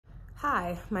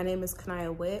Hi, my name is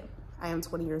Kanaya Witt. I am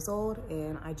 20 years old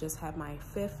and I just had my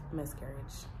 5th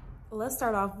miscarriage. Let's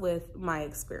start off with my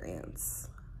experience.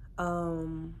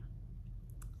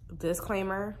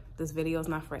 Disclaimer, this video is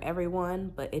not for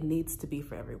everyone, but it needs to be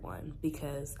for everyone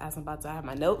because as I'm about to have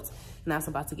my notes and as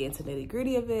I'm about to get into the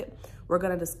nitty-gritty of it, we're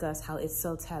gonna discuss how it's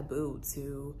so taboo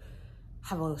to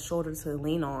have a shoulder to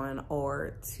lean on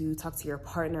or to talk to your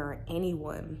partner or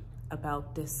anyone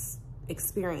about this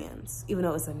experience, even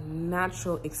though it's a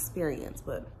natural experience.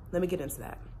 But let me get into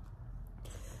that.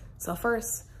 So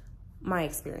first, my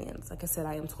experience. Like I said,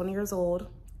 I am 20 years old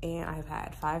and I've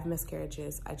had 5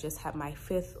 miscarriages. I just had my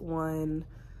 5th one,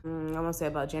 I'm gonna say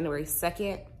about January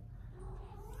 2nd.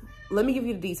 Let me give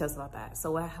you the details about that.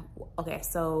 So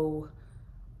so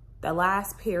the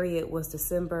last period was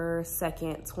December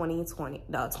 2nd,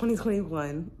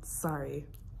 2021, sorry.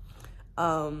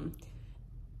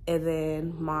 And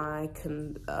then my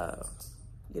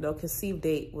conceived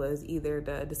date was either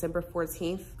the December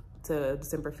 14th to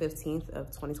December 15th of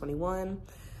 2021.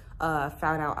 Found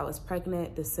out I was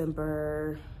pregnant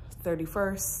December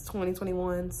 31st,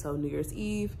 2021, so New Year's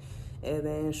Eve. And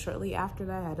then shortly after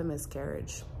that, I had a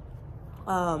miscarriage.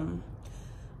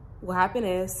 What happened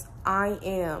is I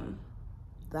am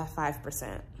that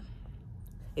 5%.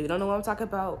 If you don't know what I'm talking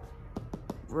about,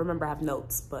 remember I have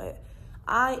notes, but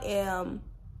I am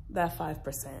that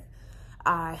 5%.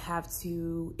 I have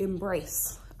to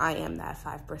embrace I am that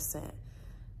 5%.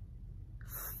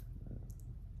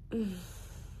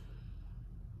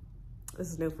 This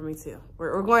is new for me too.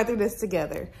 We're going through this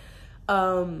together.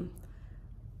 Okay.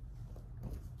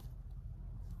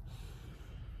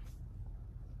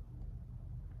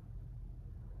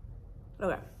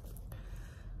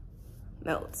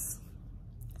 Notes.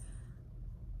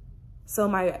 So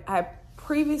I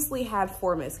previously had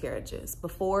 4 miscarriages.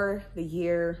 Before the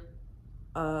year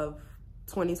of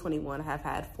 2021, I have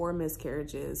had 4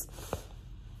 miscarriages.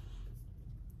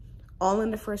 All in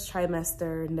the first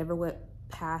trimester, never went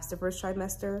past the first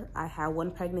trimester. I had 1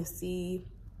 pregnancy,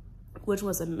 which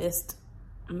was a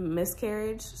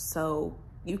miscarriage. So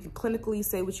you can clinically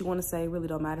say what you want to say, really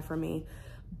don't matter for me.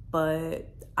 But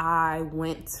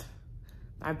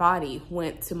my body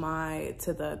went to the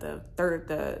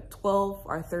 12th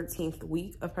or 13th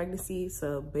week of pregnancy.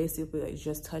 So basically I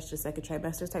just touched the 2nd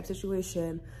trimester type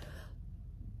situation,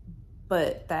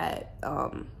 but that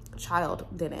child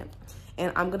didn't.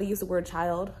 And I'm gonna use the word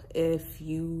child I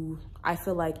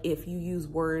feel like if you use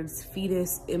words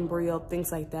fetus, embryo,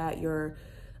 things like that, you're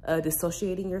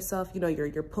dissociating yourself.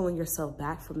 You're pulling yourself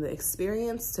back from the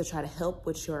experience to try to help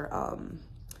with your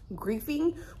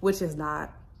grieving, which is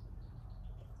not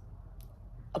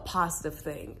a positive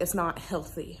thing. It's not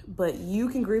healthy, but you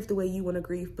can grieve the way you want to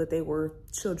grieve, but they were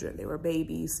children, they were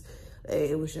babies.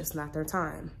 It was just not their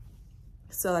time.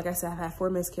 So like I said, I've had 4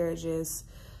 miscarriages.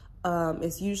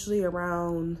 It's usually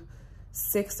around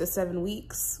 6 to 7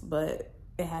 weeks, but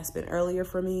it has been earlier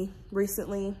for me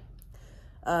recently.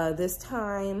 This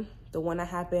time, the one that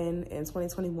happened in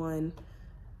 2021,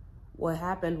 what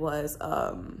happened was,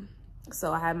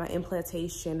 so I had my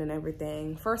implantation and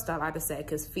everything. First off, I have to say,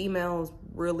 because females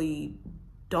really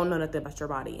don't know nothing about your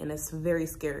body, and it's very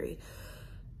scary.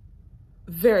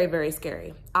 Very, very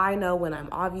scary. I know when I'm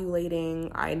ovulating,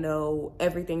 I know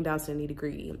everything down to the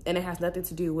nitty-gritty, and it has nothing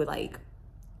to do with like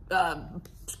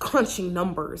crunching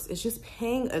numbers. It's just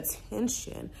paying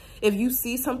attention. If you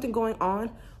see something going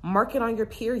on, mark it on your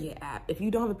period app. If you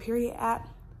don't have a period app,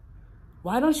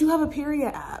 why don't you have a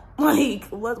period app? Like,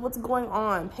 what's going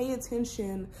on? Pay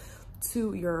attention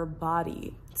to your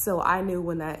body. So I knew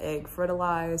when that egg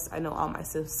fertilized, I know all my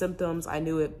symptoms. I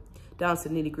knew it down to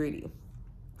the nitty gritty.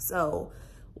 So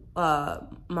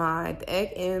the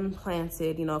egg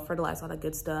implanted, fertilized, all that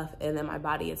good stuff. And then my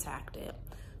body attacked it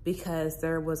because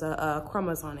there was a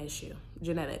chromosome issue,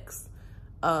 genetics.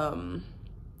 And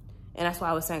that's why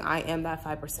I was saying I am that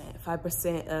 5%.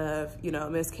 5% of,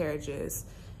 miscarriages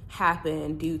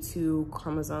happen due to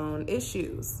chromosome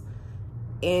issues.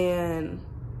 And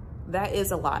that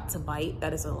is a lot to bite.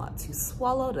 That is a lot to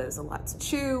swallow. That is a lot to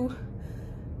chew.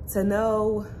 To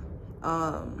know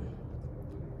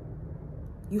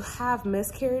you have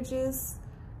miscarriages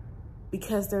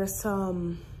because there's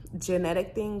some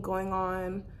genetic thing going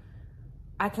on.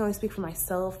 I can only speak for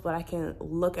myself, but I can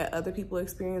look at other people's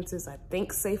experiences. I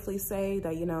think safely say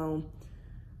that, you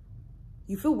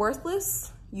feel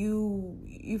worthless.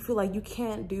 You feel like you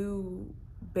can't do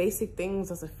basic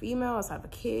things as a female, as have a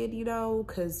kid,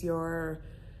 because you're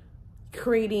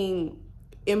creating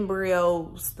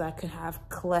embryos that could have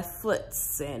cleft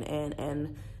foots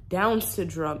and Down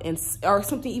syndrome, or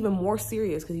something even more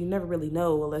serious, because you never really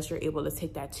know unless you're able to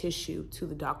take that tissue to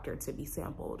the doctor to be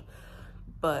sampled.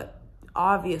 But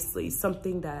obviously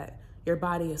something that your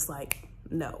body is like,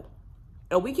 no.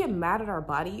 And we get mad at our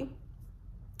body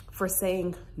for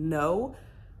saying no.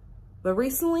 But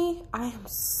recently, I am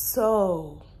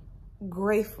so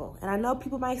grateful. And I know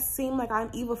people might seem like I'm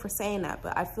evil for saying that,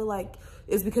 but I feel like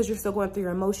it's because you're still going through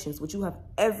your emotions, which you have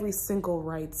every single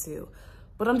right to.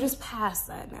 But I'm just past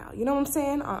that now. You know what I'm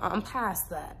saying? I'm past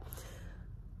that.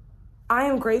 I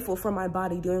am grateful for my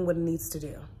body doing what it needs to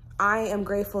do. I am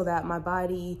grateful that my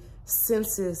body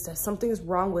senses that something is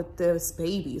wrong with this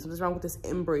baby, something's wrong with this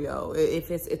embryo.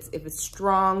 If it's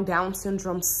strong, Down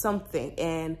syndrome, something,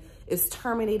 and it's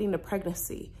terminating the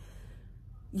pregnancy.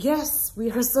 Yes, we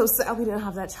are so sad we didn't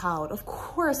have that child. Of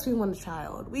course we want a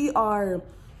child. We are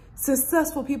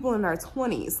successful people in our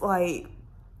 20s. Like,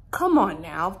 come on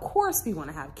now. Of course we want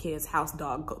to have kids, house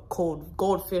dog, cold,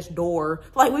 goldfish, door.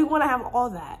 Like, we want to have all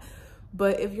that.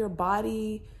 But if your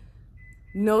body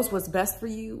knows what's best for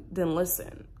you, then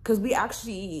listen. Because me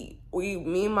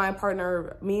and my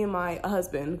partner, me and my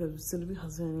husband, because soon to be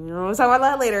husband, you know, we'll talk about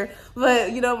that later.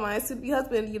 But, you know, my soon to be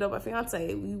husband, you know, my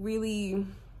fiance, we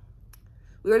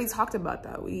already talked about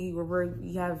that. We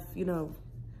have, you know,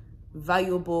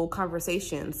 valuable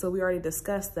conversations. So we already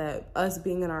discussed that us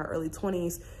being in our early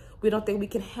 20s, we don't think we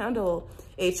can handle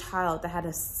a child that had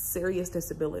a serious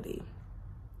disability.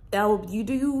 Now,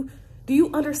 do you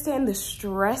understand the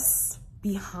stress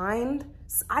behind?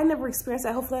 I never experienced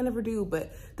that. Hopefully I never do.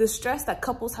 But the stress that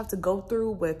couples have to go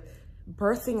through with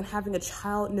birthing and having a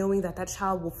child, knowing that that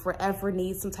child will forever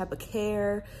need some type of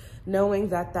care, knowing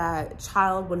that that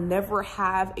child will never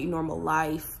have a normal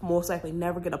life, most likely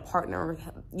never get a partner,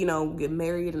 you know, get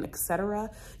married and etc.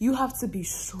 You have to be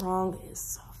strong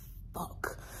as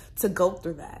fuck to go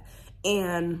through that.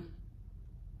 And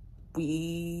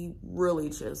we really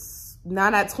just,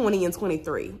 not at 20 and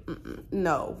 23.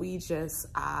 No, we just,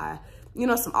 you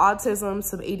know, some autism,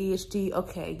 some ADHD.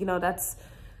 Okay, you know, that's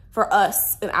for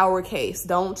us in our case.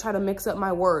 Don't try to mix up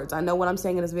my words. I know what I'm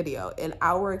saying in this video. In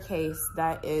our case,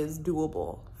 that is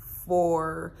doable.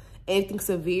 For anything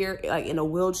severe, like in a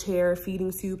wheelchair,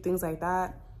 feeding tube, things like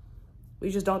that, we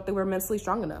just don't think we're mentally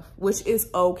strong enough, which is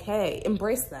okay.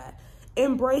 Embrace that.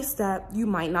 Embrace that you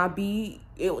might not be,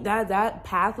 that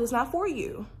path was not for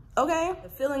you, okay? The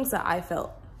feelings that I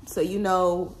felt. So, you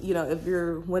know, if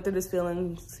you're went through this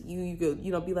feelings, you could,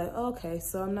 you know, be like, oh, okay,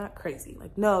 so I'm not crazy.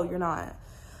 Like, no, you're not.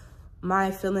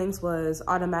 My feelings was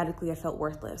automatically, I felt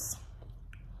worthless.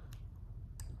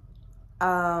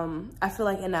 I feel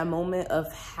like in that moment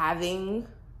of having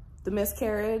the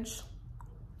miscarriage,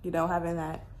 you know, having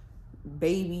that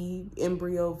baby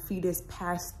embryo fetus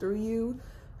pass through you,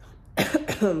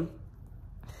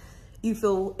 you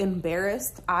feel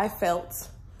embarrassed. I felt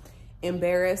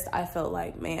embarrassed. I felt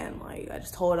like, man, like I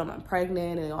just told him I'm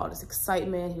pregnant and all this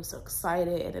excitement. He was so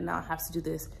excited. And then now I have to do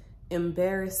this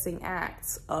embarrassing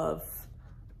act of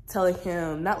telling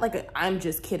him, not like a, I'm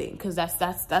just kidding, because that's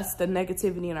the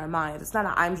negativity in our minds. It's not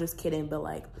a I'm just kidding, but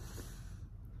like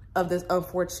of this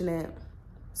unfortunate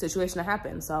situation that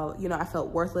happened. So, you know, I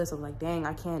felt worthless. I was like, dang,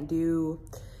 I can't do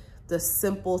the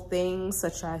simple things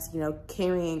such as, you know,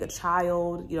 carrying a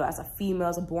child, you know, as a female,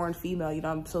 as a born female, you know,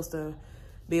 I'm supposed to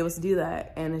be able to do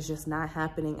that. And it's just not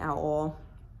happening at all.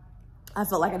 I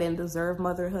felt like I didn't deserve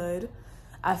motherhood.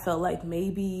 I felt like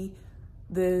maybe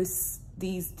these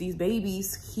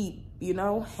babies keep, you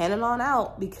know, handing on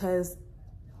out because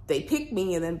they pick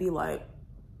me and then be like,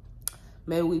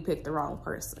 maybe we picked the wrong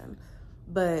person.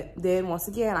 But then once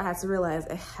again, I had to realize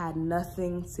it had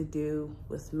nothing to do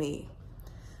with me.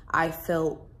 I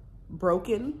felt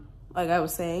broken, like I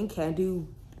was saying, can't do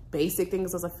basic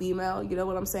things as a female, you know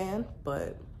what I'm saying?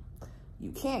 But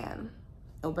you can.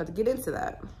 I'm about to get into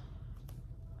that.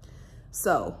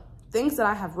 So, things that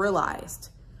I have realized.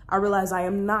 I realize I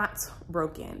am not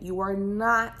broken. You are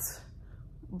not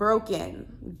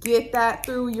broken. Get that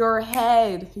through your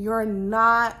head. You're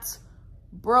not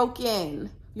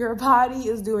broken. Your body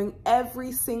is doing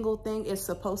every single thing it's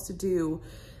supposed to do.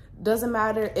 Doesn't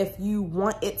matter if you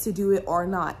want it to do it or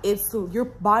not. Your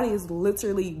body is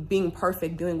literally being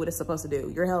perfect, doing what it's supposed to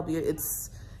do. Your health,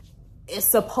 it's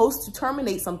supposed to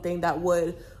terminate something that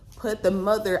would put the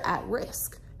mother at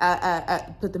risk,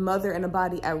 put the mother and the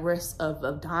body at risk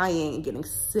of dying, getting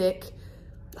sick,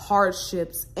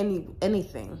 hardships,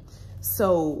 anything.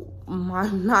 So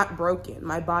I'm not broken.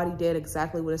 My body did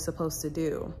exactly what it's supposed to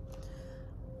do.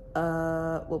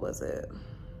 What was it?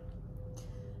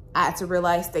 I had to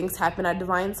realize things happen at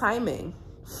divine timing.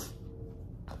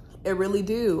 It really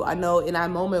do. I know in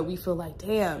that moment we feel like,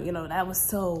 damn, you know, that was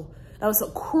That was so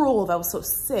cruel. That was so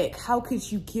sick. How could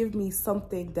you give me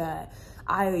something that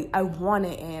I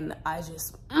wanted and I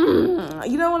just,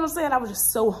 you know what I'm saying? I was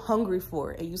just so hungry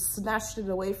for it and you snatched it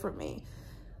away from me.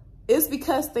 It's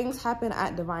because things happen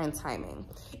at divine timing.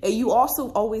 And you also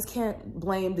always can't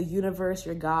blame the universe,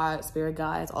 your God, spirit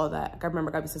guides, all that. I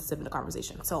remember, gotta be sensitive in the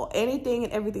conversation. So anything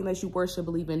and everything that you worship,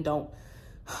 believe in, don't,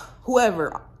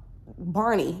 whoever,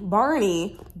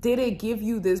 Barney didn't give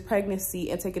you this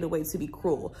pregnancy and take it away to be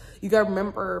cruel. You gotta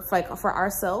remember, like, for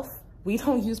ourselves, we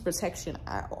don't use protection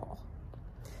at all.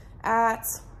 At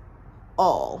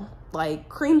all. Like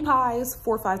cream pies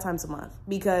 4 or 5 times a month,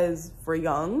 because we're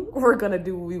young, we're gonna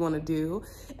do what we want to do,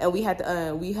 and we have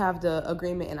the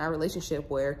agreement in our relationship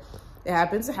where it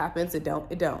happens, it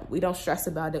don't. We don't stress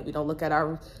about it. We don't look at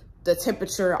the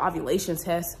temperature, ovulation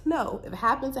test. No, if it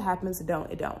happens, it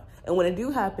don't. And when it do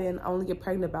happen, I only get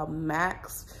pregnant about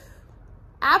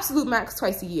absolute max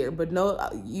twice a year, but no,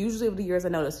 usually over the years I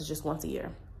notice it's just once a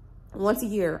year. Once a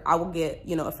year I will get,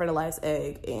 you know, a fertilized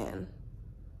egg, and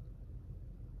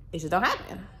it just don't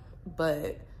happen.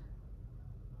 But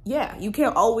yeah, you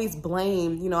can't always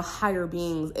blame, you know, higher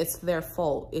beings. It's their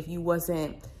fault if you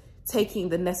wasn't taking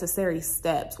the necessary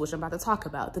steps, which I'm about to talk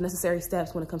about, the necessary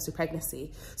steps when it comes to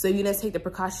pregnancy. So if you didn't take the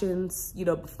precautions, you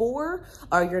know, before,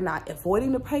 or you're not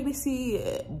avoiding the pregnancy,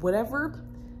 whatever,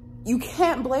 you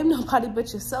can't blame nobody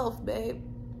but yourself, babe.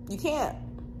 You can't.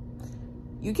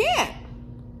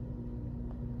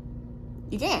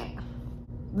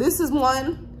 This is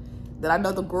one that I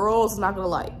know the girls not gonna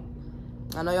like.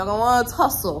 I know y'all gonna wanna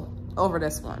tussle over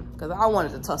this one, because I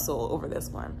wanted to tussle over this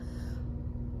one.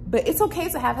 But it's okay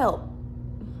to have help.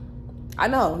 I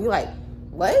know, you're like,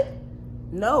 what?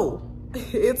 No,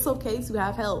 it's okay to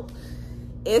have help.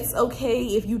 It's okay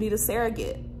if you need a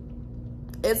surrogate.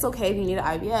 It's okay if you need an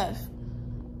IVF.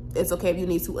 It's okay if you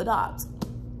need to adopt.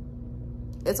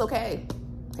 It's okay.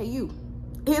 Hey, you.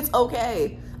 It's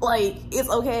okay. Like, it's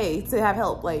okay to have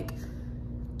help. Like,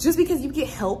 just because you get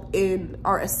help in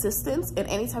our assistance in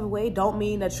any type of way, don't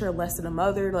mean that you're less than a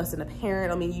mother, less than a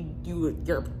parent. I mean,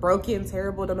 you're broken,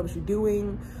 terrible, don't know what you're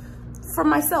doing. For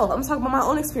myself, I'm talking about my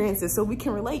own experiences so we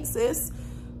can relate, sis.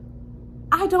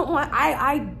 I had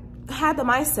the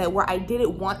mindset where I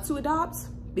didn't want to adopt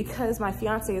because my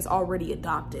fiance is already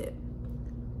adopted.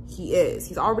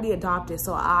 He's already adopted.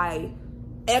 So I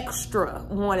extra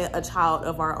wanted a child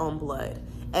of our own blood.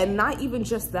 And not even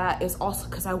just that, it's also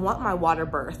because I want my water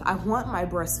birth. I want my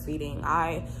breastfeeding.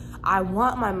 I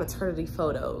want my maternity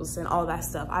photos and all that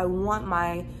stuff. I want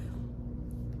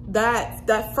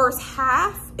that first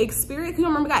half experience. You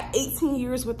remember, I got 18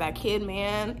 years with that kid,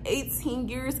 man. 18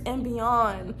 years and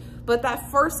beyond. But that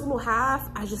first little half,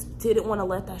 I just didn't want to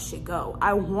let that shit go.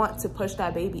 I want to push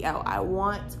that baby out. I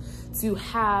want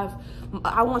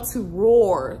to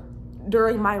roar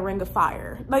during my ring of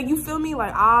fire. Like, you feel me?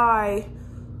 Like, I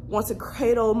want to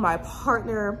cradle my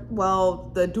partner while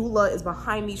the doula is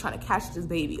behind me trying to catch this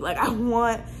baby. Like, I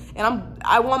want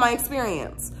my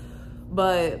experience.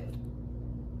 But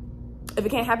if it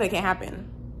can't happen, it can't happen.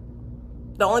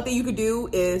 The only thing you could do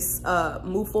is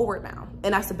move forward now.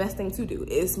 And that's the best thing to do,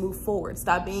 is move forward.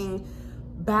 Stop being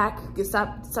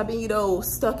stop being, you know,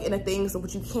 stuck in the things of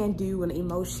what you can't do and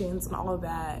emotions and all of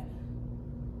that.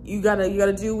 You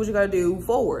gotta do what you gotta do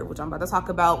forward, which I'm about to talk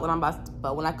about when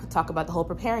I could talk about the whole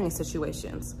preparing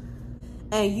situations.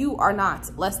 And you are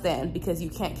not less than because you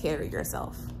can't carry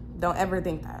yourself. Don't ever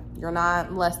think that. You're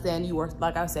not less than. You are,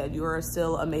 like I said, you are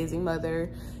still an amazing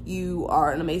mother. You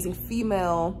are an amazing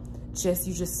female.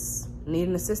 You just need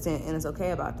an assistant, and it's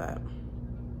okay about that.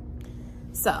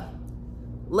 So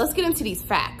let's get into these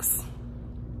facts.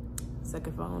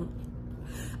 Second phone.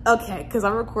 Okay, because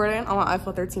I'm recording on my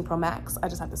iPhone 13 Pro Max. I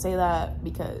just have to say that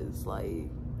because, like,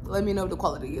 let me know if the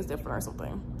quality is different or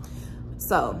something.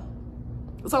 So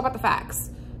let's talk about the facts,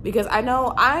 because I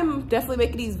know I'm definitely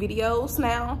making these videos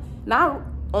now, not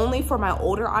only for my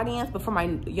older audience, but for my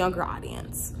younger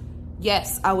audience.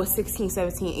 Yes, I was 16,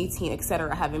 17, 18,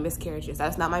 etc. having miscarriages.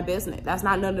 That's not my business. That's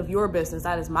not none of your business.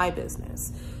 That is my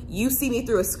business. You see me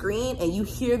through a screen and you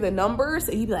hear the numbers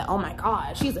and you be like, oh my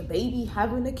God, she's a baby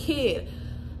having a kid.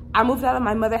 I moved out of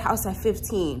my mother's house at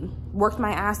 15, worked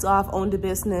my ass off, owned a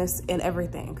business and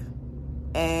everything.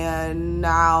 And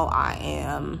now I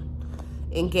am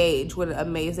engaged with an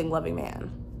amazing, loving man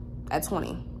at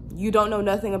 20. You don't know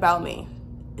nothing about me.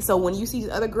 So when you see these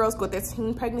other girls go through their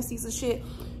teen pregnancies and shit,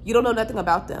 you don't know nothing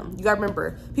about them. You gotta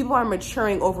remember, people are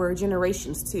maturing over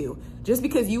generations too. Just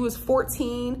because you was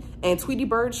 14 and Tweety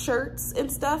Bird shirts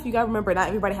and stuff, you gotta remember, not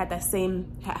everybody has that same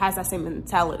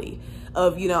mentality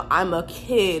of, you know, I'm a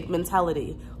kid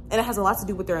mentality. And it has a lot to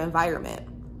do with their environment.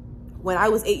 When I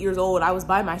was 8 years old, I was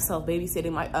by myself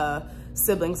babysitting my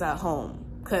siblings at home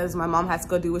because my mom had to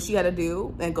go do what she had to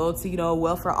do and go to, you know,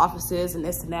 welfare offices and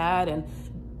this and that. And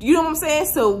you know what I'm saying?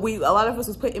 So a lot of us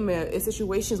was put in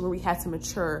situations where we had to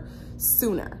mature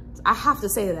sooner. I have to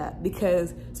say that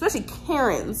because especially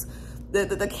Karens,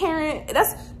 the Karen,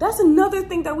 that's another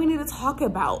thing that we need to talk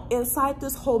about inside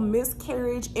this whole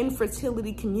miscarriage,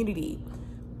 infertility community.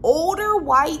 Older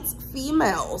white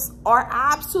females are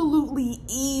absolutely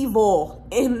evil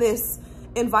in this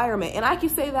environment. And I can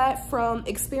say that from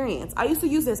experience. I used to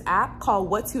use this app called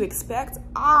What to Expect.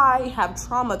 I have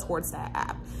trauma towards that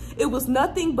app. It was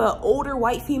nothing but older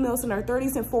white females in their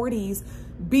 30s and 40s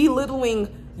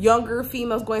belittling younger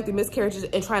females going through miscarriages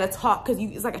and trying to talk, because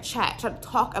it's like a chat, trying to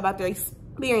talk about their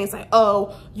experience. Like,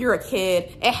 oh, you're a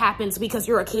kid. It happens because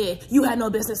you're a kid. You had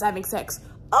no business having sex.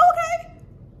 Okay.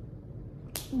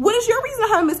 What is your reason to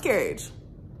have a miscarriage?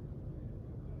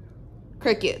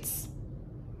 Crickets.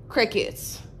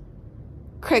 Crickets.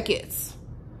 Crickets.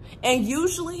 And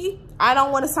usually, I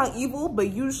don't want to sound evil,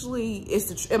 but usually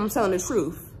I'm telling the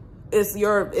truth. That's you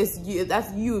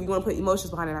if you want to put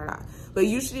emotions behind it or not. But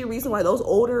usually the reason why those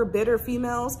older, bitter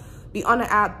females be on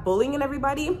the app bullying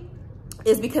everybody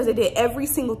is because they did every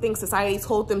single thing society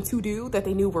told them to do that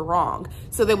they knew were wrong.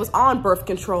 So they was on birth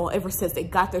control ever since they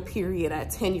got their period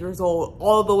at 10 years old,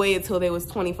 all the way until they was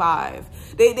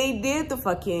 25. They did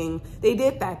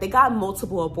that. They got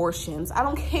multiple abortions. I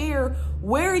don't care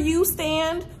where you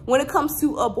stand when it comes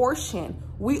to abortion.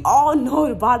 We all know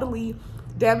the bodily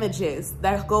damages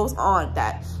that goes on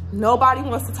that nobody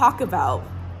wants to talk about,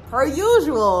 per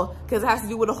usual, because it has to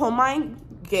do with the whole mind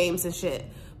games and shit.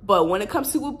 But when it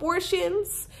comes to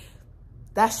abortions,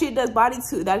 that shit does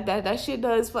that shit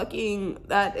does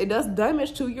it does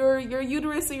damage to your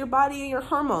uterus and your body and your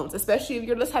hormones, especially if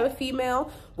you're this type of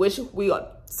female, which we on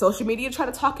social media try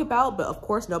to talk about, but of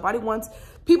course nobody wants.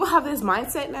 People have this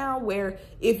mindset now where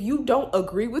if you don't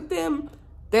agree with them,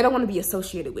 they don't want to be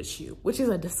associated with you, which is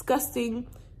a disgusting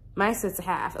mindset to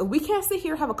have. And we can't sit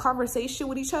here and have a conversation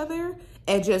with each other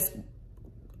and just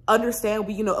understand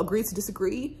we, agree to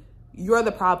disagree. You're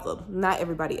the problem, not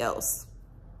everybody else.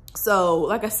 So,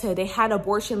 like I said, they had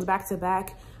abortions back to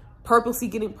back, purposely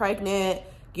getting pregnant,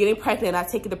 not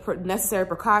taking the necessary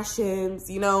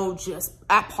precautions, just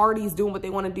at parties doing what they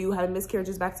want to do, having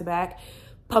miscarriages back to back,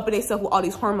 pumping themselves with all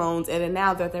these hormones. And then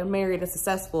now that they're married and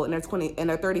successful in their 30s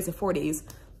and 40s,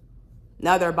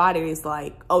 now their body is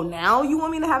like, oh, now you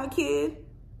want me to have a kid?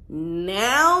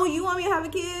 Now you want me to have a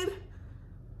kid?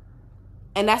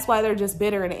 And that's why they're just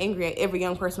bitter and angry at every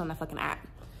young person on that fucking app.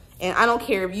 And I don't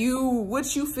care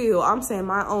what you feel. I'm saying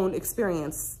my own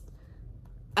experience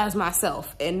as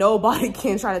myself. And nobody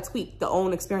can try to tweak the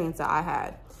own experience that I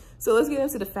had. So let's get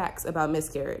into the facts about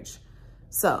miscarriage.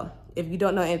 So if you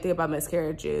don't know anything about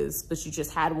miscarriages, but you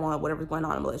just had one, whatever's going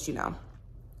on, I'm gonna let you know.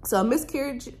 So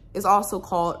miscarriage is also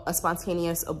called a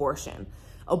spontaneous abortion.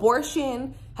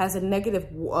 Has a negative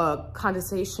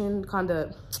connotation,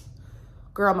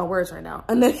 girl, my words right now,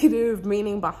 a negative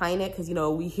meaning behind it, because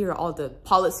we hear all the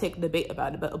politic debate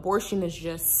about it, but abortion is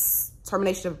just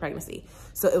termination of a pregnancy.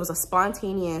 So it was a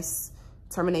spontaneous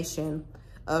termination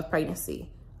of pregnancy.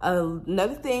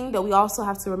 Another thing that we also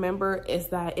have to remember is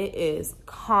that it is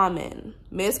common.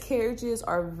 Miscarriages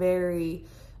are very,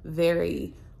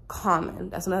 very common.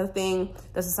 That's another thing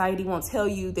that society won't tell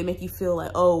you. They make you feel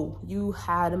like, oh, you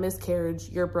had a miscarriage,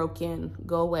 you're broken,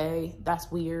 go away,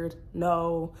 that's weird.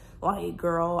 No, like,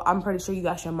 girl, I'm pretty sure you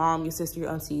got your mom, your sister, your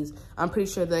aunties, I'm pretty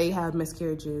sure they have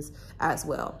miscarriages as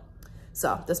well.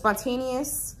 So the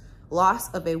spontaneous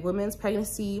loss of a woman's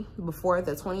pregnancy before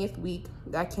the 20th week,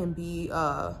 that can be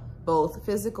both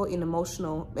physical and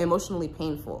emotionally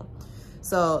painful.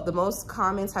 So the most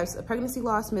common types of pregnancy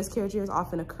loss, miscarriages,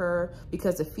 often occur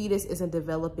because the fetus isn't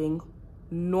developing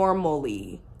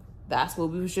normally. That's what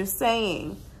we was just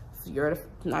saying. You're the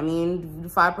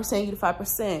 5%, you the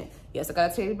 5%. Yes, I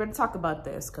gotta tell you, better talk about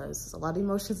this because there's a lot of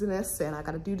emotions in this and I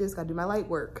gotta do this, gotta do my light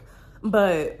work.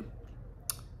 But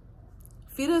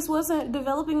fetus wasn't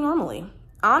developing normally,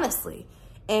 honestly.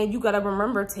 And you gotta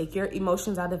remember, take your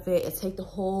emotions out of it and take the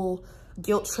whole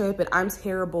guilt trip and I'm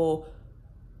terrible.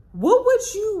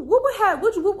 Honestly,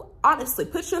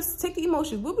 take the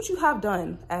emotions. What would you have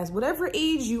done as whatever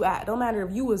age you at? Don't matter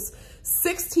if you was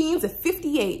 16 to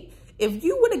 58. If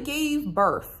you would have gave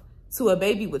birth to a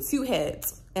baby with two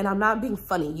heads, and I'm not being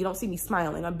funny. You don't see me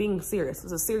smiling. I'm being serious.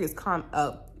 It's a serious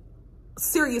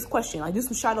question. I do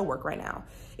some shadow work right now.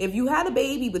 If you had a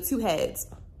baby with two heads,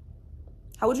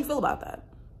 how would you feel about that?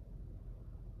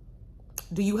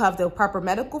 Do you have the proper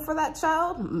medical for that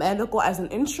child? Medical as an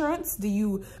insurance?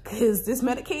 Is this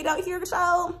Medicaid out here,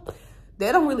 child?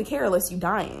 they don't really care unless you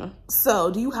dying.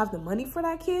 So do you have the money for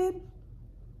that kid?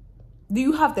 Do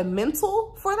you have the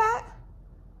mental for that?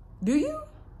 Do you?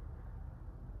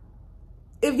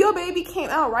 If your baby came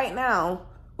out right now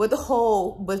with the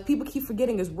whole, but people keep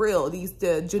forgetting is real,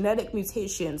 the genetic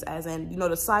mutations, as in, you know,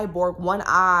 the cyborg, one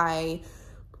eye,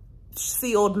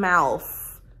 sealed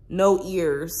mouth, no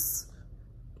ears,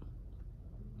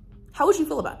 how would you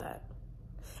feel about that?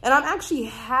 And I'm actually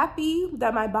happy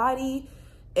that my body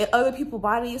and other people's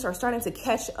bodies are starting to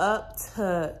catch up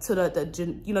to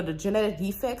the genetic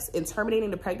defects in terminating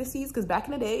the pregnancies. Because back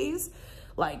in the days,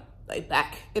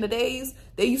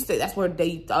 they used to, that's where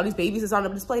all these babies is on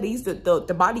display. They used to,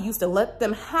 the body used to let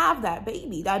them have that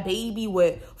baby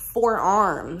with 4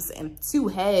 arms and 2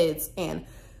 heads. And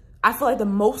I feel like the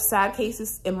most sad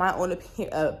cases, in my own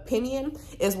opinion,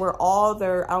 is where all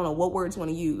their, I don't know what words you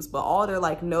want to use, but all their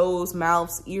like nose,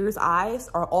 mouths, ears, eyes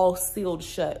are all sealed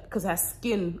shut because it has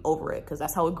skin over it, because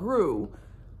that's how it grew.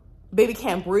 Baby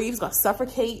can't breathe, it's gonna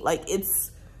suffocate. Like,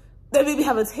 that baby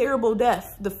have a terrible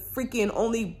death. The freaking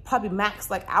only probably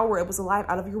max like hour it was alive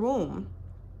out of your womb.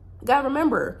 You gotta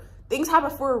remember, things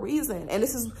happen for a reason. And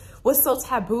this is what's so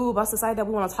taboo about society that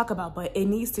we want to talk about, but we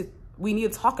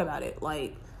need to talk about it.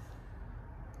 Like,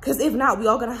 because if not, we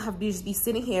all gonna have to just be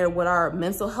sitting here with our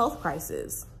mental health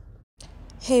crisis.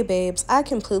 Hey babes, I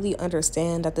completely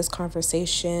understand that this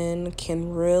conversation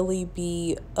can really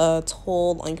be a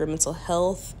toll on your mental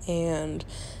health and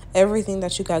everything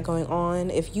that you got going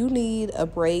on. If you need a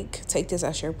break, take this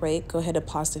as your break. Go ahead and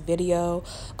pause the video,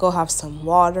 go have some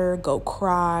water, go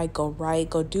cry, go write,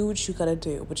 go do what you gotta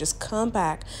do. But just come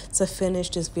back to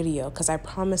finish this video, because I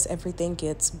promise everything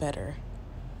gets better.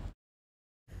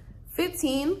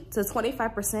 15 to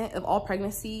 25% of all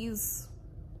pregnancies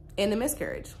end in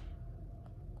miscarriage.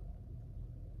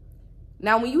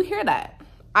 Now, when you hear that,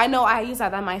 I know I use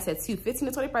that mindset too.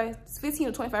 15 to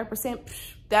 25%,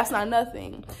 that's not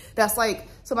nothing. That's like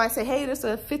somebody say, hey, there's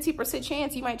a 50%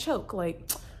 chance you might choke. Like,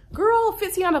 girl,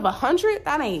 15 out of 100,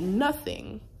 that ain't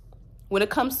nothing. When it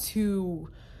comes to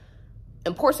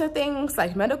important things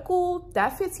like medical,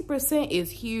 that 50%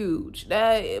 is huge.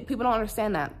 That people don't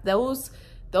understand that. Those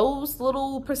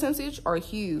little percentage are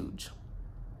huge.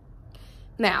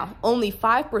 Now, only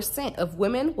 5% of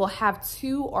women will have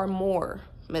 2 or more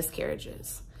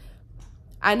miscarriages.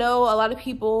 I know a lot of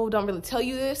people don't really tell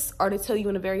you this, or they tell you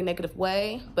in a very negative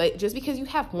way, but just because you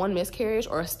have 1 miscarriage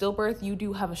or a stillbirth, you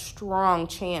do have a strong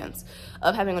chance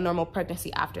of having a normal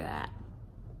pregnancy after that.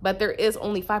 But there is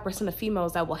only 5% of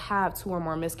females that will have 2 or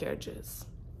more miscarriages.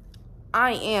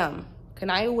 I am,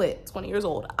 Kanaya Witt, 20 years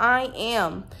old. I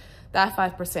am that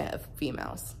 5% of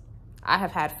females. I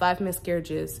have had 5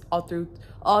 miscarriages, all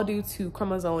due to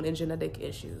chromosome and genetic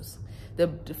issues.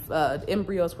 The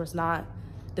embryos was not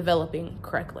developing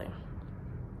correctly.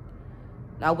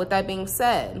 Now, with that being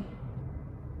said,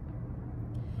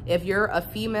 if you're a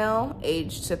female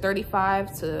aged to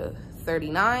 35 to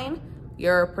 39,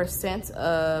 your percent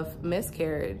of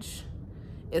miscarriage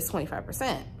is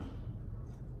 25%.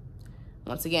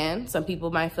 Once again, some people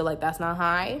might feel like that's not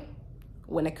high.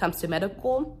 When it comes to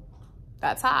medical,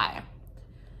 that's high.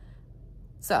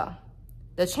 So,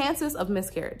 the chances of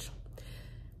miscarriage.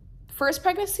 First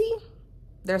pregnancy,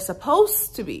 there's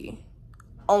supposed to be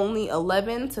only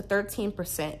 11 to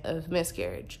 13% of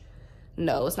miscarriage.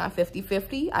 No, it's not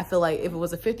 50-50. I feel like if it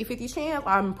was a 50-50 chance,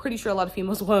 I'm pretty sure a lot of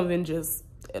females would even just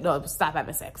stop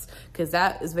having sex, because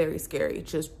that is very scary,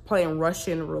 just playing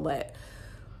Russian roulette.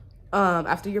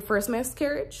 After your first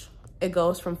miscarriage, it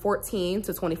goes from 14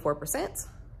 to 24%.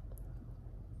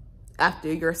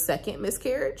 After your second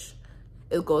miscarriage,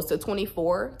 it goes to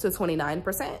 24 to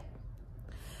 29%.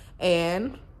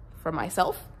 And for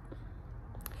myself,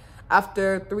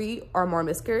 after 3 or more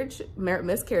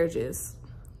miscarriages,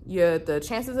 the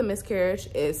chances of miscarriage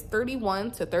is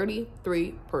 31 to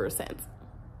 33%.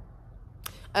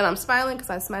 And I'm smiling because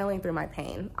I'm smiling through my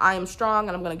pain. I am strong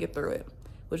and I'm gonna get through it,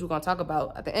 which we're gonna talk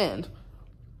about at the end.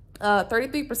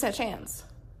 33% chance.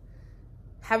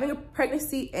 Having a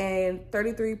pregnancy and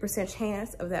 33%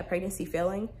 chance of that pregnancy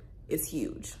failing is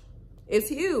huge. It's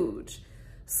huge.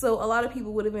 So a lot of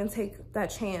people would even take that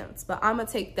chance, but I'm gonna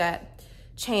take that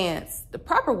chance the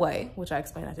proper way, which I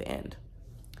explain at the end.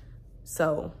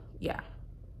 So yeah.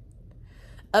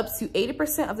 Up to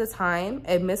 80% of the time,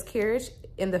 a miscarriage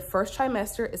in the first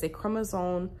trimester is a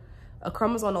chromosomal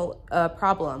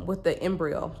problem with the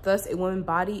embryo. Thus, a woman's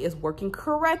body is working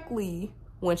correctly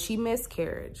when she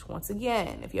miscarriage. Once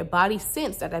again, if your body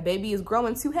senses that baby is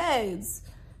growing 2 heads,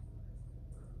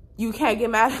 you can't get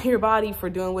mad at your body for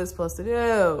doing what it's supposed to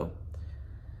do.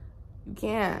 You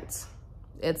can't.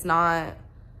 It's not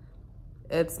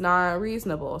It's not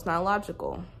reasonable. It's not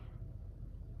logical.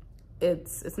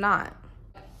 It's not.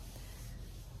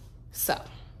 So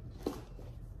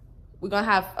I'm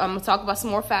gonna talk about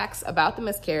some more facts about the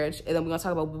miscarriage, and then we're gonna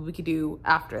talk about what we could do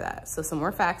after that. So some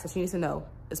more facts that you need to know,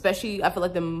 especially I feel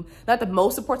like not the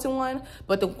most important one,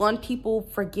 but the one people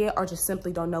forget or just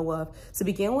simply don't know of to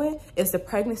begin with is the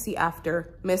pregnancy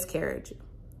after miscarriage.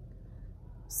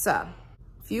 So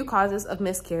few causes of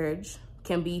miscarriage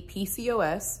can be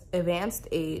PCOS, advanced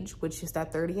age, which is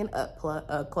that 30 and up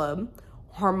club,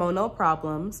 hormonal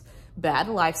problems, bad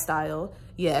lifestyle.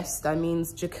 Yes, that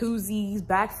means jacuzzis,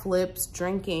 backflips,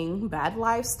 drinking, bad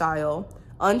lifestyle,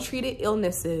 untreated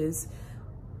illnesses,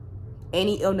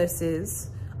 any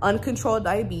illnesses, uncontrolled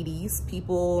diabetes.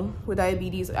 People with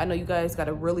diabetes, I know you guys got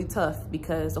it really tough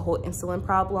because the whole insulin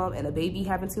problem and a baby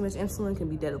having too much insulin can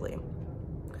be deadly.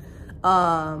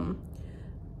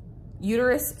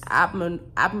 Uterus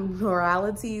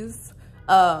abnormalities,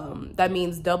 that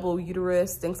means double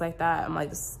uterus, things like that. I'm like,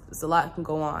 it's a lot that can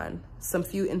go on. Some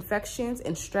few infections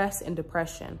and stress and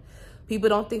depression. People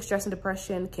don't think stress and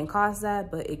depression can cause that,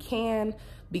 but it can,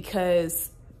 because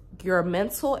your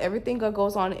mental, everything that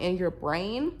goes on in your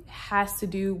brain has to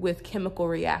do with chemical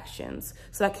reactions.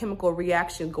 So that chemical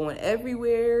reaction going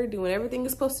everywhere, doing everything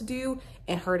it's supposed to do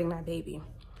and hurting that baby.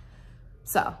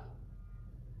 So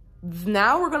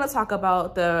now we're gonna talk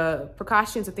about the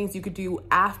precautions and things you could do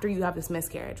after you have this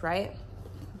miscarriage, right?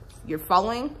 You're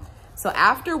following? So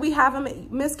after we have a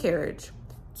miscarriage,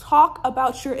 talk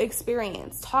about your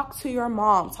experience. Talk to your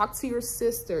mom, talk to your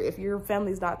sister if your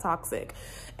family's not toxic,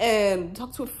 and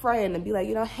talk to a friend and be like,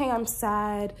 you know, hey, I'm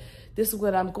sad. This is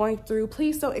what I'm going through.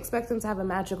 Please don't expect them to have a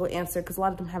magical answer, because a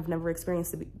lot of them have never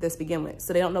experienced this to begin with,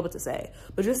 so they don't know what to say.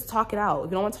 But just talk it out. If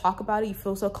you don't want to talk about it, you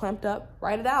feel so clamped up,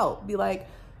 write it out. Be like,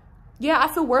 yeah, I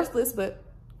feel worthless, but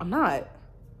I'm not.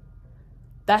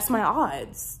 That's my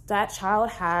odds. That child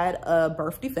had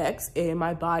birth defects and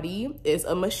my body is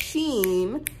a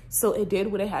machine, so it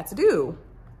did what it had to do.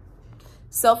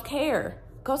 Self-care.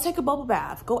 Go take a bubble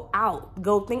bath. Go out.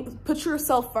 Go put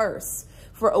yourself first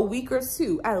for a week or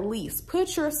two at least.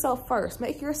 Put yourself first.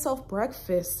 Make yourself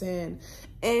breakfast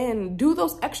and do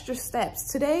those extra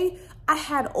steps. Today, I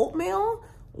had oatmeal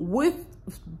with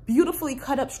beautifully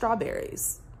cut up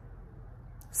strawberries.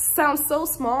 Sounds so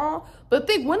small, but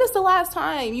think, when is the last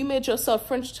time you made yourself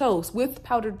French toast with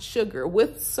powdered sugar,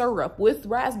 with syrup, with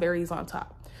raspberries on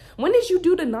top? When did you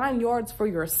do the 9 yards for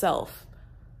yourself?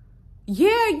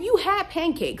 Yeah, you had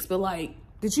pancakes, but like,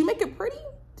 did you make it pretty?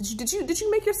 Did you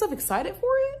make yourself excited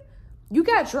for it? You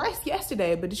got dressed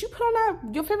yesterday, but did you put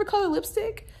on your favorite color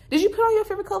lipstick? Did you put on your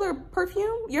favorite color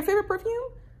perfume? Your favorite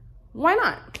perfume? Why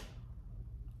not?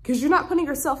 Because you're not putting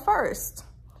yourself first.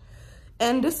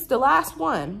 And this is the last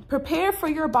one. Prepare for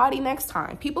your body next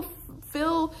time. People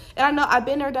feel, and I know I've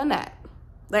been there, done that.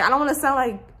 Like, I don't want to sound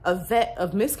like a vet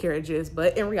of miscarriages,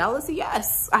 but in reality,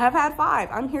 yes, I have had 5.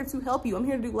 I'm here to help you. I'm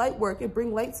here to do light work and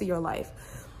bring light to your life.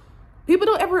 People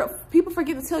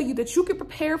forget to tell you that you can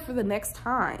prepare for the next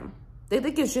time. They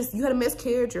think it's just, you had a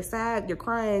miscarriage, you're sad, you're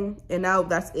crying, and now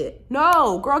that's it.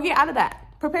 No, girl, get out of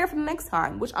that. Prepare for the next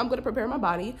time, which I'm going to prepare my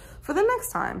body for the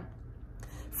next time.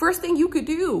 First thing you could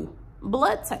do,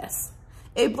 blood tests.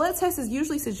 A blood test is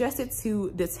usually suggested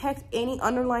to detect any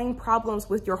underlying problems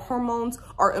with your hormones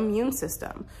or immune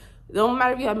system. It don't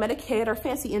matter if you have Medicaid or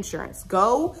fancy insurance.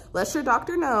 Go, let your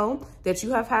doctor know that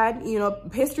you have had, you know,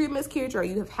 history of miscarriage, or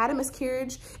you have had a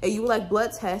miscarriage, and you would like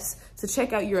blood tests to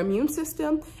check out your immune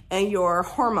system and your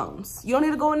hormones. You don't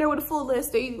need to go in there with a full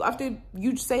list. After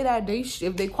you say that,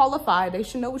 if they qualify, they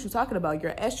should know what you're talking about.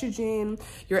 Your estrogen,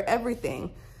 your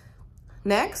everything.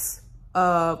 Next,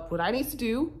 what I need to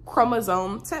do,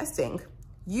 chromosome testing.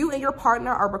 You and your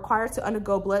partner are required to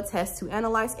undergo blood tests to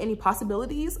analyze any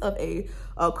possibilities of a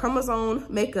chromosome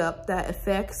makeup that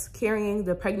affects carrying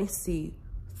the pregnancy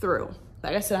through.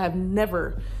 Like I said, I have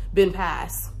never been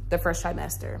past the first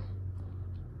trimester.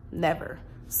 Never.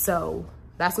 So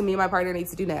that's what me and my partner need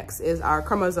to do next, is our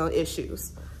chromosome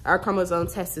issues. Our chromosome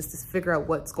tests is to figure out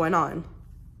what's going on.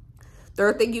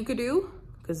 Third thing you could do,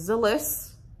 because it's a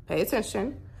list, pay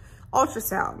attention.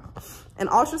 Ultrasound. An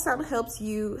ultrasound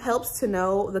helps to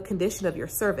know the condition of your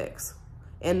cervix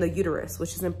and the uterus,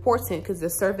 which is important because the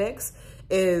cervix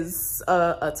is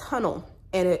a tunnel,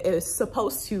 and it is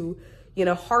supposed to, you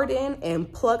know, harden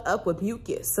and plug up with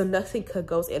mucus so nothing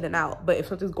goes in and out. But if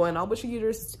something's going on with your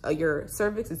uterus, your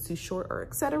cervix is too short, or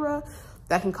etc.,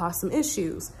 that can cause some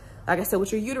issues. Like I said,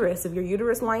 with your uterus, if your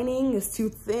uterus lining is too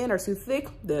thin or too thick,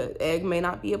 the egg may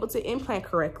not be able to implant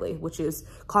correctly, which is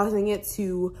causing it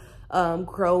to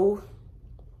grow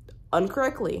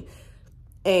incorrectly.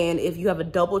 And if you have a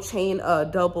double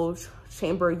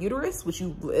chamber uterus, which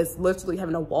is literally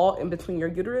having a wall in between your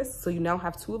uterus, so you now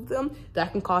have 2 of them,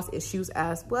 that can cause issues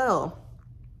as well.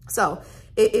 So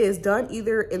it is done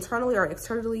either internally or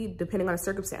externally, depending on the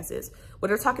circumstances. What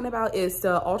they're talking about is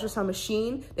the ultrasound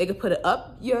machine. They can put it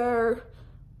up your,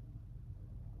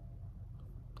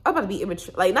 I'm about to be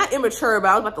immature, like not immature, but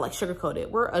I was about to like sugarcoat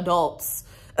it. We're adults.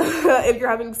 If you're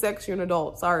having sex, you're an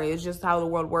adult. Sorry, it's just how the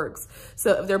world works.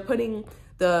 So if they're putting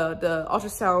the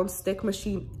ultrasound stick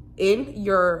machine in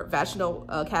your vaginal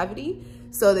cavity,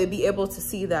 so they'd be able to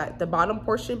see that the bottom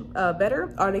portion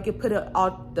better, or they could put it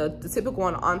on the typical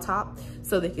one on top,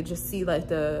 so they could just see like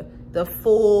the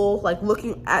full, like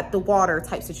looking at the water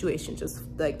type situation, just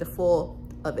like the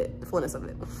fullness of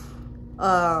it.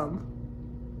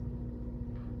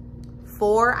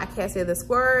 4, I can't say this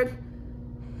word.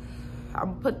 I'll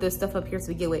put this stuff up here to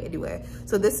begin with anyway.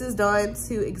 So this is done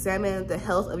to examine the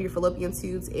health of your fallopian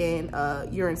tubes and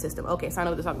urine system. Okay, so I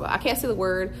know what they're talking about. I can't say the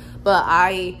word, but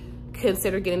I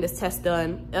consider getting this test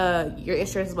done. Your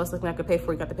insurance is most likely not gonna pay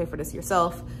for it. You got to pay for this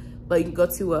yourself, but you can go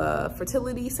to a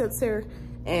fertility center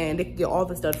and they can get all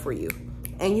this done for you.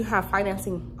 And you have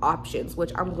financing options,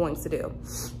 which I'm going to do.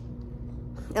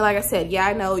 And like I said, yeah,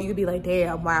 I know you could be like,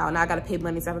 damn, wow, now I gotta pay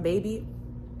money to have a baby.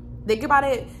 Think about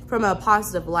it from a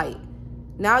positive light.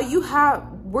 Now you have,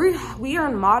 we are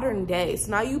in modern days.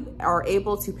 So now you are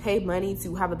able to pay money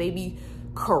to have a baby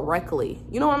correctly.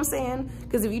 You know what I'm saying?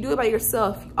 Because if you do it by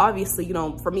yourself, obviously, you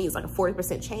know, for me, it's like a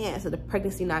 40% chance of the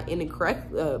pregnancy not ending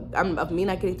correct, of me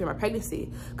not getting through my pregnancy,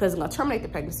 because I'm gonna terminate the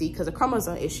pregnancy because of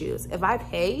chromosome issues. If I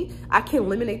pay, I can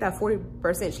eliminate that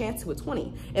 40% chance to a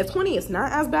 20. And 20 is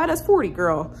not as bad as 40,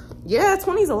 girl. Yeah,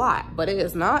 20 is a lot, but it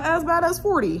is not as bad as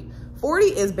 40. 40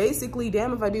 is basically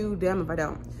damn if I do, damn if I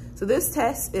don't. So this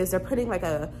test is, they're putting like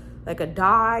a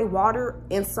dye water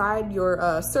inside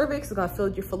your cervix. It's gonna fill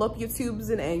your fallopian tubes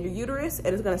and your uterus,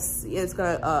 and it's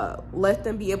gonna let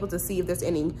them be able to see if there's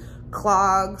any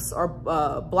clogs or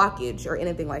blockage or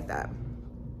anything like that.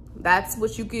 That's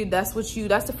what you could, that's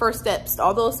the first steps.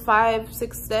 All those 5,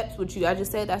 6 steps, which I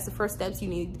just said, that's the first steps you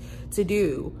need to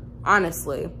do,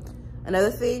 honestly.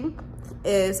 Another thing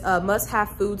is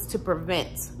must-have foods to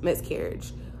prevent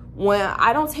miscarriage. When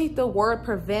I don't take the word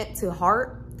prevent to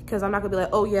heart, because I'm not gonna be like,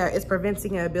 oh yeah, it's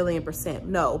preventing it 1,000,000,000%.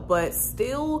 No, but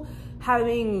still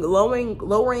having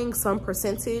lowering some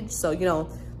percentage. So, you know,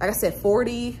 like I said,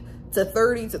 40 to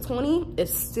 30 to 20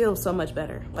 is still so much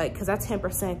better. Like, cause that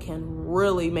 10% can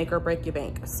really make or break your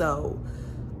bank. So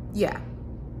yeah.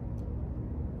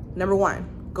 Number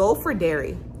 1, go for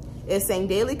dairy. It's saying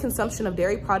daily consumption of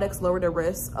dairy products lower the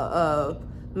risk of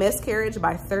miscarriage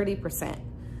by 30%.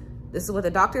 This is what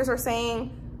the doctors are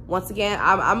saying. Once again,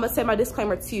 I'm gonna say my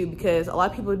disclaimer too, because a lot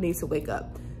of people need to wake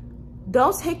up.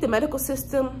 Don't take the medical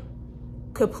system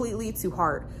completely to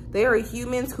heart. They are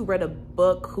humans who read a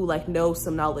book, who like know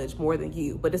some knowledge more than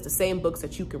you, but it's the same books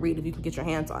that you can read if you can get your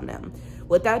hands on them.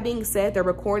 With that being said, they're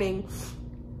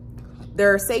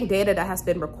saying data that has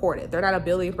been recorded. They're not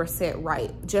 1,000,000,000%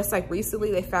 right. Just like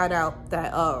recently they found out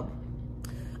that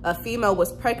a female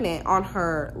was pregnant on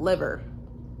her liver.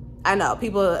 I know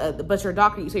people, but your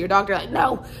doctor, you say your doctor like,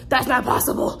 no, that's not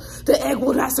possible. The egg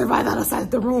will not survive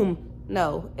outside the room.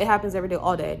 No, it happens every day,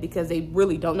 all day, because they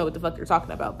really don't know what the fuck you're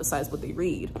talking about besides what they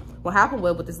read. What happened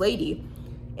with this lady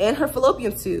and her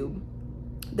fallopian tube,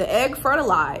 the egg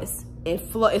fertilized and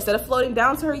instead of floating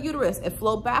down to her uterus, it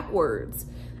flowed backwards.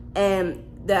 And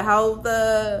how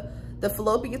the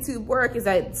fallopian tube work is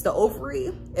that it's the ovary,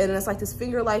 and it's like this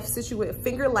finger-like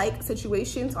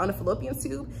situations on the fallopian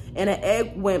tube, and an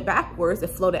egg went backwards.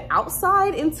 It floated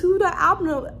outside into the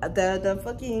abdomen, the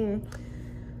fucking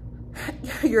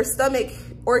your stomach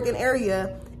organ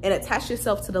area, and attached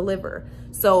itself to the liver.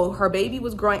 So her baby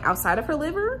was growing outside of her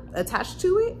liver, attached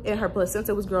to it, and her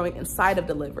placenta was growing inside of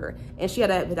the liver. And she had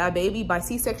that baby by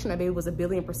C-section. That baby was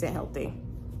 1,000,000,000% healthy.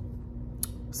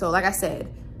 So like I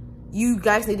said, you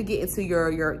guys need to get into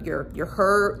your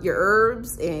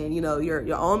herbs and, you know,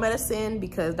 your own medicine,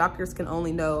 because doctors can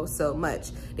only know so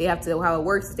much. They have to, how it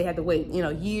works is they have to wait, you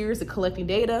know, years of collecting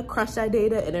data, crunch that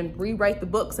data, and then rewrite the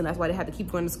books. And that's why they have to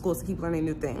keep going to school to keep learning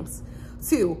new things.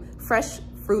 2, fresh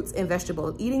fruits and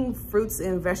vegetables. Eating fruits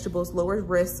and vegetables lowers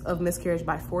risk of miscarriage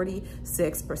by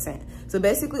 46%. So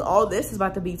basically all this is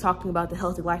about to be talking about the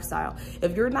healthy lifestyle.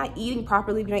 If you're not eating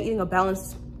properly, if you're not eating a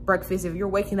balanced breakfast, if you're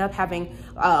waking up having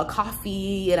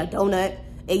coffee and a donut,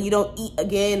 and you don't eat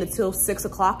again until 6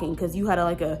 o'clock because you had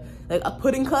a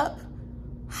pudding cup,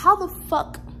 how the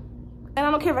fuck, and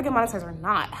I don't care if I get monetized or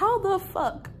not, how the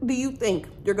fuck do you think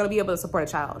you're gonna be able to support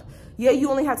a child? Yeah, you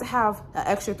only have to have an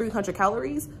extra 300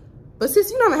 calories, but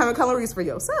since you're not having calories for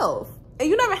yourself, And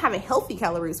you're not even having healthy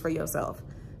calories for yourself.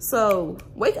 So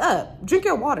wake up, drink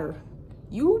your water.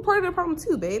 You part of the problem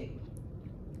too, babe.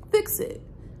 Fix it.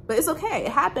 But it's okay,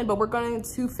 it happened, but we're going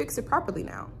to fix it properly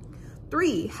now.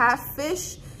 3, have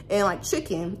fish and like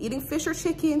chicken. Eating fish or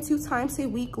chicken 2 times a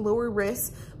week lower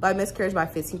risk by miscarriage by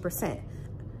 15%.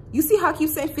 You see how I keep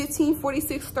saying 15,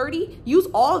 46, 30? Use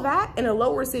all that and it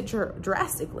lowers it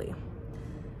drastically.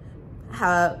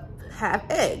 Have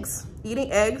eggs.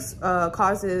 Eating eggs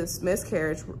causes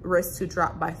miscarriage risk to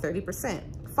drop by 30%.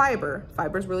 Fiber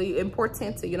is really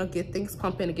important to, you know, get things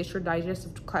pumping and get your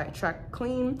digestive tract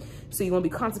clean so you won't be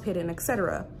constipated, and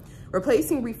etc.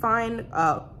 Replacing refined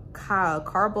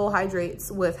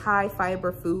carbohydrates with high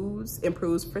fiber foods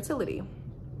improves fertility.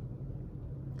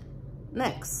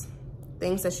 Next,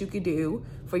 things that you could do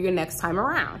for your next time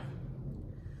around.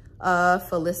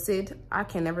 Folic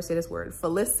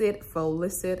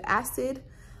acid.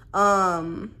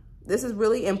 This is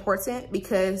really important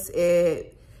because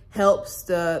it helps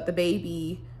the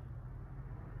baby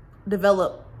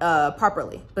develop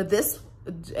properly. But this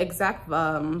exact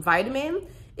vitamin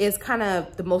is kind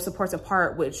of the most important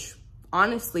part, which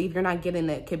honestly, if you're not getting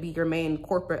it, could be your main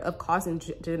culprit of causing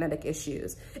genetic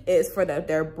issues. It's for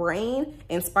their brain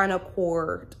and spinal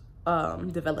cord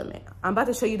development. I'm about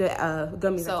to show you the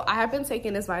gummies. So I have been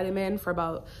taking this vitamin for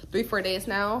about 3-4 days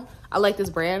now. I like this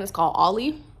brand. It's called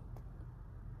Ollie.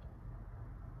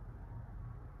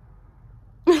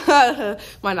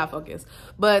 Might not focus.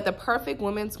 But the Perfect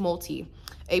Women's Multi,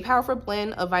 a powerful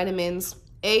blend of vitamins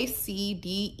A, C,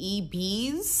 D, E,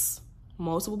 Bs,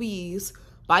 multiple Bs,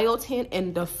 biotin,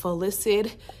 and the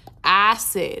folic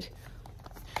acid.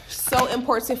 So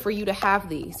important for you to have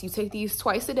these. You take these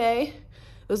twice a day.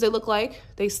 Those they look like.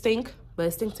 They stink, but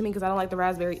it stinks to me because I don't like the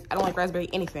raspberry. I don't like raspberry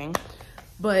anything.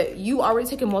 But you already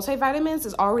taking multivitamins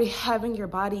is already having your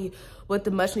body with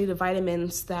the much needed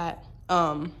vitamins that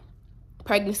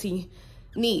pregnancy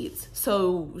needs.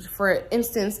 So for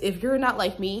instance, if you're not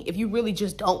like me, if you really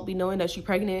just don't be knowing that you're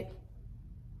pregnant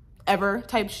ever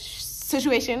type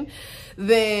situation,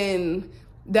 then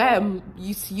that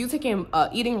you taking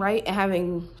eating right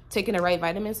and taking the right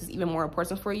vitamins is even more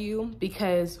important for you,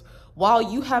 because while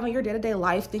you having your day-to-day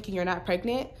life thinking you're not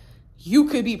pregnant, you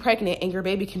could be pregnant and your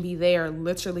baby can be there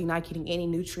literally not getting any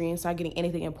nutrients, not getting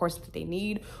anything important that they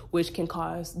need, which can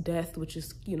cause death, which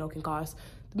is, you know, can cause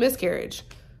miscarriage.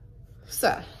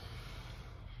 So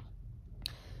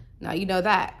now you know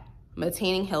that.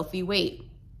 Maintaining healthy weight.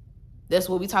 That's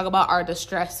what we talk about, are the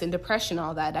stress and depression,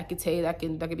 all that. That could tell you that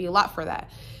could be a lot for that.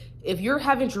 If you're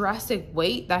having drastic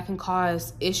weight, that can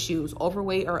cause issues.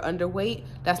 Overweight or underweight,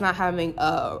 that's not having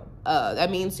that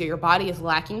means your body is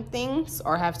lacking things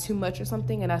or have too much or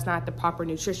something, and that's not the proper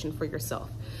nutrition for yourself.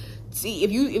 See,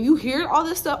 if you hear all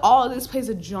this stuff, all of this plays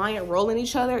a giant role in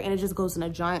each other, and it just goes in a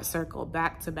giant circle,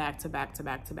 back to back to back to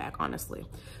back to back, honestly.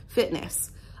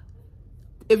 Fitness.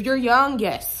 If you're young,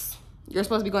 yes, you're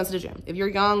supposed to be going to the gym. If you're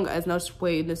young, there's no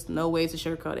way to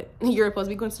sugarcoat it. You're supposed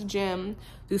to be going to the gym,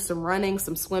 do some running,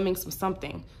 some swimming, some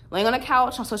something. Laying on a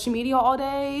couch on social media all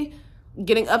day,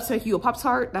 getting up to make you a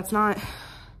Pop-Tart, that's not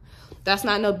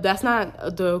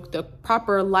the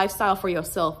proper lifestyle for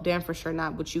yourself. Damn for sure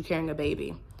not with you carrying a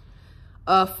baby.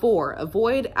 4,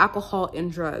 avoid alcohol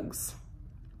and drugs.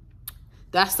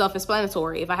 That's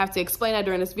self-explanatory. If I have to explain that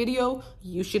during this video,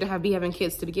 you shouldn't be having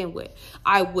kids to begin with.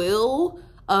 I will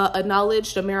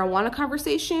acknowledge the marijuana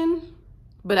conversation,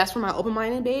 but that's for my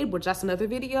open-minded babe, which that's another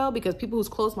video, because people who's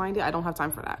closed-minded, I don't have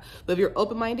time for that. But if you're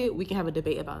open-minded, we can have a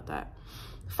debate about that.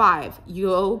 5,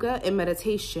 yoga and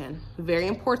meditation. Very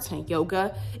important.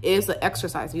 Yoga is an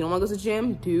exercise. If you don't want to go to the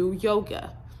gym, do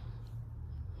yoga.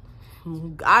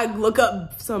 I look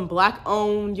up some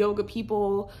Black-owned yoga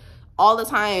people all the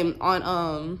time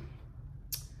on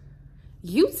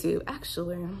YouTube,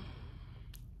 actually.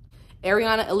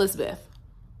 Ariana Elizabeth.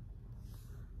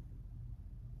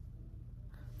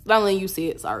 Not letting you see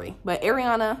it, sorry. But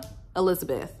Ariana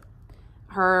Elizabeth.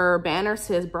 Her banner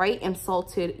says Bright and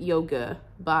Salted Yoga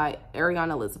by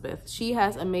Ariana Elizabeth. She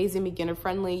has amazing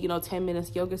beginner-friendly, 10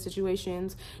 minutes yoga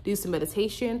situations, do some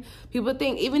meditation. People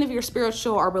think even if you're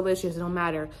spiritual or religious, it don't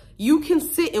matter. You can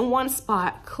sit in one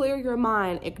spot, clear your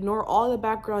mind, ignore all the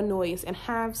background noise, and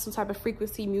have some type of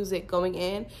frequency music going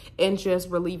in and just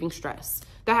relieving stress.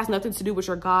 That has nothing to do with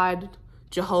your God,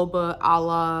 Jehovah,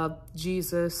 Allah,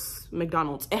 Jesus,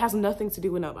 McDonald's. It has nothing to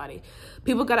do with nobody.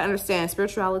 People got to understand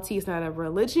spirituality is not a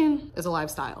religion, it's a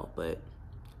lifestyle. But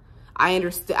I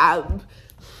understand.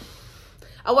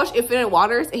 I watched Infinite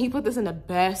Waters, and he put this in the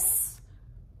best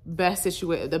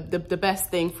situation, the best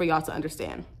thing for y'all to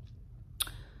understand.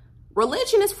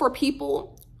 Religion is for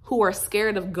people who are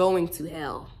scared of going to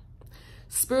hell.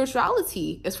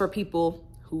 Spirituality is for people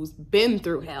who's been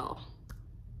through hell.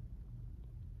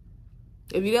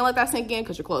 If you didn't let that sink in,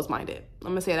 because you're closed-minded, I'm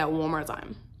gonna say that one more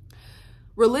time.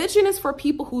 Religion is for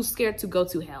people who's scared to go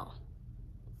to hell.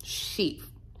 Sheep.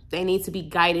 They need to be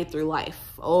guided through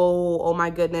life. Oh my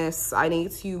goodness. I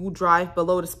need to drive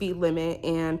below the speed limit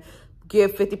and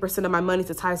give 50% of my money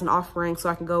to tithes and offerings so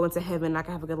I can go into heaven and I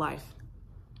can have a good life.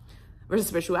 Versus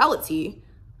spirituality,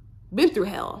 been through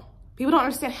hell. People don't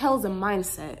understand hell is a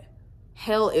mindset.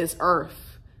 Hell is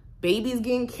earth. Babies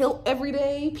getting killed every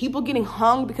day. People getting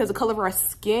hung because of the color of our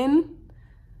skin,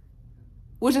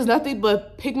 which is nothing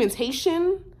but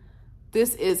pigmentation.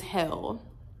 This is hell.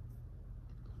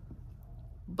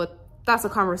 But that's a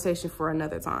conversation for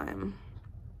another time.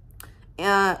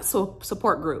 And so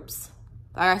support groups.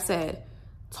 Like I said,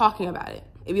 talking about it.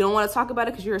 If you don't want to talk about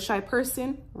it because you're a shy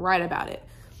person, write about it.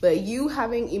 But you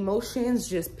having emotions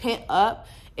just pent up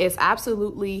is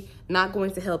absolutely not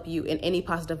going to help you in any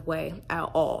positive way at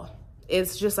all.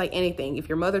 It's just like anything. If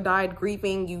your mother died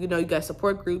grieving, you know, you got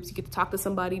support groups, you get to talk to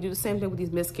somebody, do the same thing with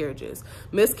these miscarriages.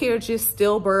 Miscarriages,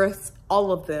 stillbirths,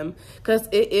 all of them, because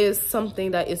it is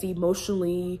something that is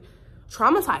emotionally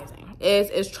traumatizing.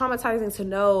 It's traumatizing to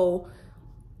know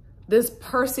this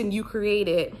person you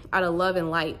created out of love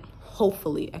and light,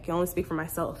 hopefully, I can only speak for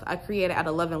myself, I created out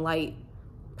of love and light,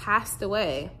 passed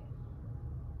away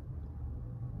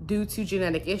due to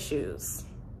genetic issues.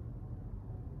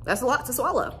 That's a lot to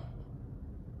swallow.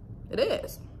 It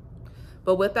is.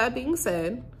 But with that being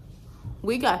said,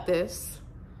 we got this.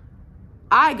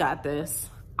 I got this.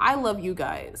 I love you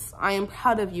guys. I am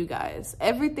proud of you guys.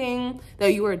 Everything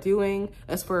that you are doing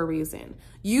is for a reason.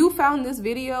 You found this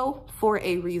video for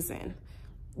a reason.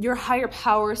 Your higher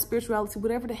power, spirituality,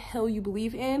 whatever the hell you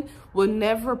believe in, will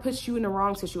never put you in the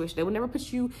wrong situation. They will never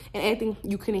put you in anything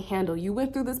you couldn't handle. You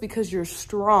went through this because you're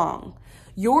strong.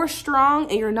 You're strong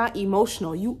and you're not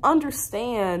emotional. You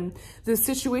understand the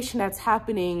situation that's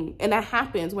happening, and that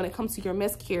happens when it comes to your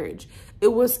miscarriage.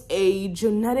 It was a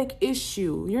genetic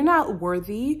issue. You're not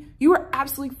worthy. You are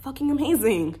absolutely fucking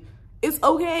amazing. It's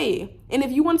okay. And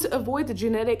if you want to avoid the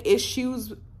genetic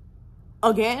issues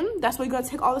again, that's why you gotta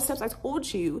take all the steps I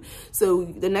told you. So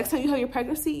the next time you have your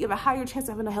pregnancy, you have a higher chance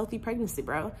of having a healthy pregnancy,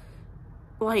 bro.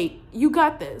 Like, you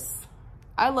got this.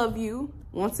 I love you.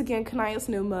 Once again, Kanias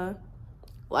Numa.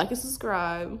 Like and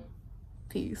subscribe.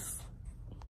 Peace.